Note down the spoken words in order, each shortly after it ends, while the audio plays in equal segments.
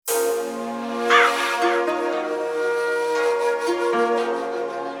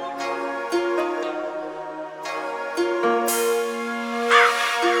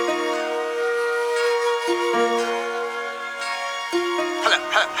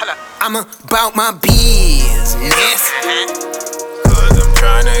I'm about my business. Cause I'm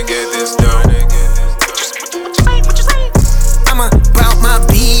tryna get this dough. What you saying? I'm about my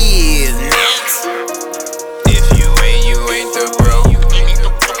business. If you ain't the bro.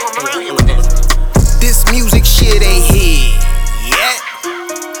 This music shit ain't here yet.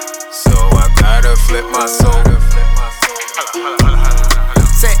 So I gotta flip my soul.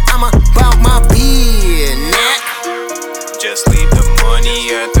 Say I'm about my business. Just leave the money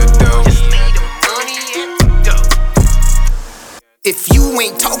at the door. If you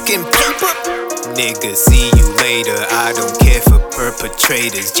ain't talking paper, Nigga, see you later. I don't care for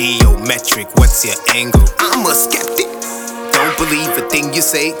perpetrators. Geometric, what's your angle? I'm a skeptic. Don't believe a thing you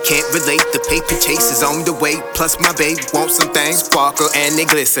say, can't relate. The paper chase is on the way. Plus my babe wants some things, sparkle and they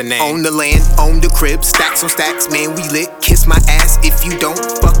glisten. On the land, on the crib, stacks on stacks, man we lit. Kiss my ass if you don't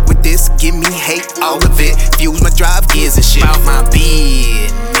fuck with this. Give me hate, all of it. Fuels my drive gears and shit. About my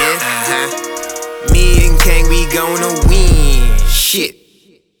business. Me and Kang, we gonna win. Shit,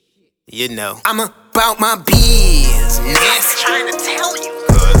 you know. I'm about my business. Trying to tell you.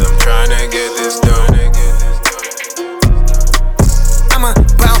 Cause I'm tryna get this dough. I'm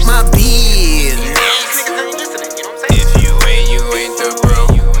about my business. If you ain't the bro.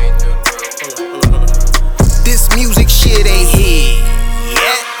 This music shit ain't here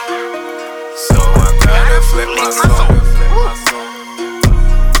yet. So I gotta flip my soul.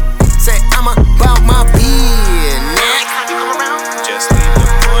 Say I'm about my business. Just leave the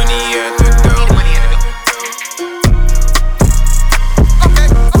money at the door.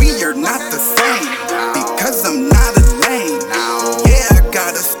 We are not the same because I'm not a lame. Yeah, I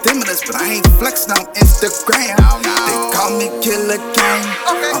got a stimulus, but I ain't flexing on Instagram. They call me Killa Kieng.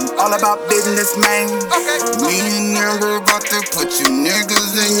 I'm all about business, man. Me and never about to put you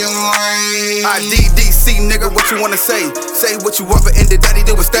niggas in your lane. IDDC, nigga, what you wanna say? Say what you want, but in the daddy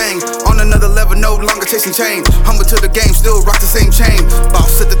do his thing. On another level, no longer chasing change. Humble to the game, still rock the same chain.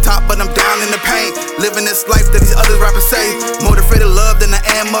 Boss at the top, but I'm down in the pain. Living this life that these other rappers say. More afraid of love than I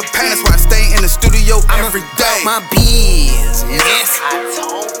am of pain. That's why I stay in the studio every day. My business. I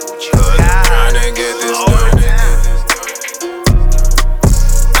told you. Cause I'm tryna get this dough.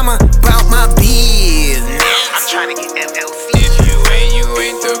 I'm about my business. I'm trying to get LLC. If you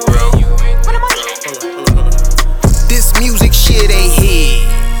ain't the bro. What am I? This music shit ain't here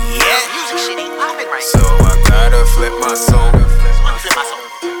yet. Music shit ain't popping right. So I gotta flip my soul. Flip my soul.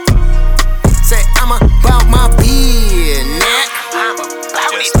 Say I'm about my business. I'm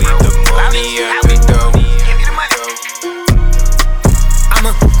about Just it, leave bro. the money at the door. Give me the money. I'm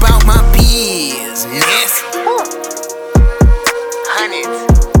about my business. Hundreds,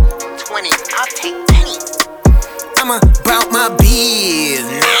 20s, I'll take pennies. I'm about my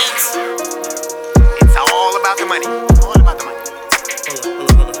business. It's all about the money. All about the money.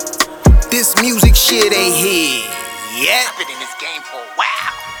 This music shit ain't here yet. I've been in this game for a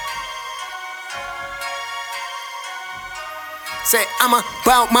while. Say I'm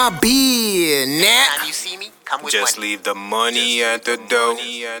about my business. Anytime you see me, come with Just money. leave the money at the door.